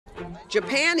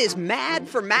Japan is mad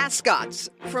for mascots.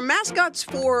 From mascots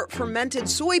for fermented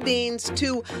soybeans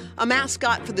to a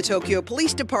mascot for the Tokyo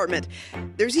Police Department.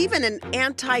 There's even an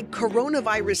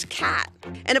anti-coronavirus cat.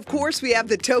 And of course, we have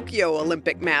the Tokyo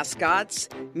Olympic mascots,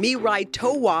 Mirai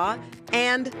Towa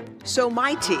and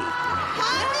Somaiti.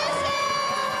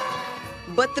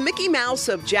 But the Mickey Mouse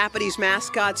of Japanese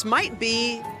mascots might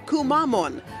be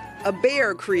Kumamon, a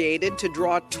bear created to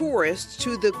draw tourists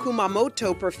to the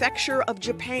Kumamoto prefecture of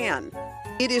Japan.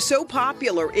 It is so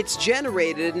popular, it's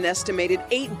generated an estimated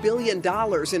 $8 billion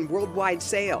in worldwide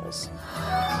sales.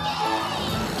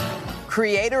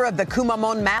 Creator of the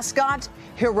Kumamon mascot,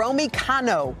 Hiromi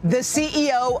Kano, the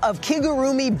CEO of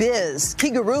Kigurumi Biz.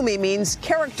 Kigurumi means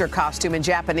character costume in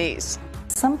Japanese.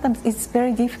 Sometimes it's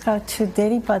very difficult to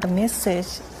deliver the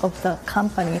message of the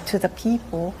company to the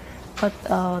people, but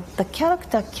the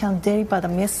character can deliver the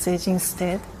message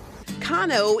instead.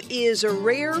 Kano is a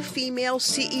rare female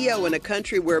CEO in a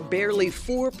country where barely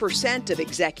 4% of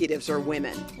executives are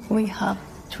women. We have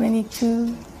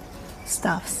 22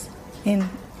 staffs, and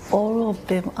all of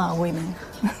them are women.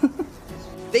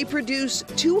 They produce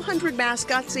 200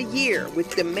 mascots a year,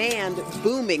 with demand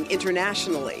booming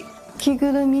internationally.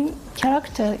 Kigurumi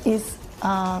character is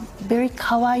very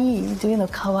kawaii. Do you know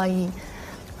kawaii?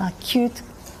 Cute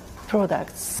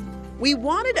products. We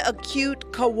wanted a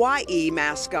cute kawaii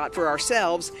mascot for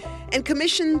ourselves and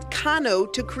commissioned Kano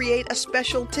to create a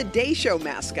special Today Show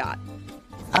mascot.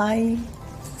 I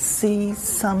see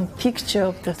some picture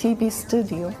of the TV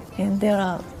studio, and there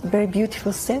are very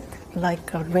beautiful set,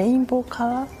 like a rainbow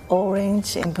color,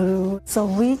 orange and blue. So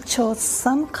we chose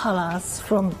some colors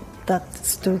from that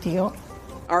studio.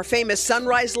 Our famous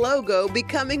sunrise logo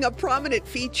becoming a prominent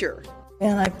feature.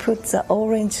 And I put the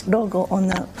orange logo on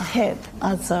the head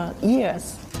as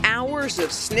ears. Hours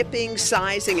of snipping,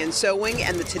 sizing, and sewing,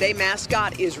 and the Today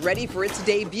mascot is ready for its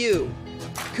debut.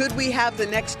 Could we have the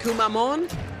next Kumamon?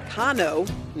 Kano,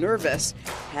 nervous,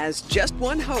 has just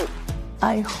one hope.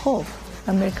 I hope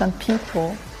American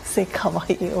people say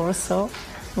kawaii also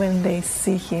when they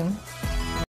see him.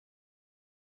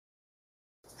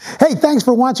 Hey, thanks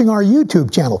for watching our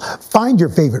YouTube channel. Find your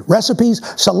favorite recipes,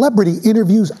 celebrity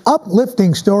interviews,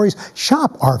 uplifting stories,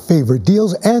 shop our favorite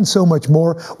deals, and so much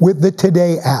more with the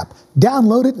Today app.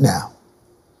 Download it now.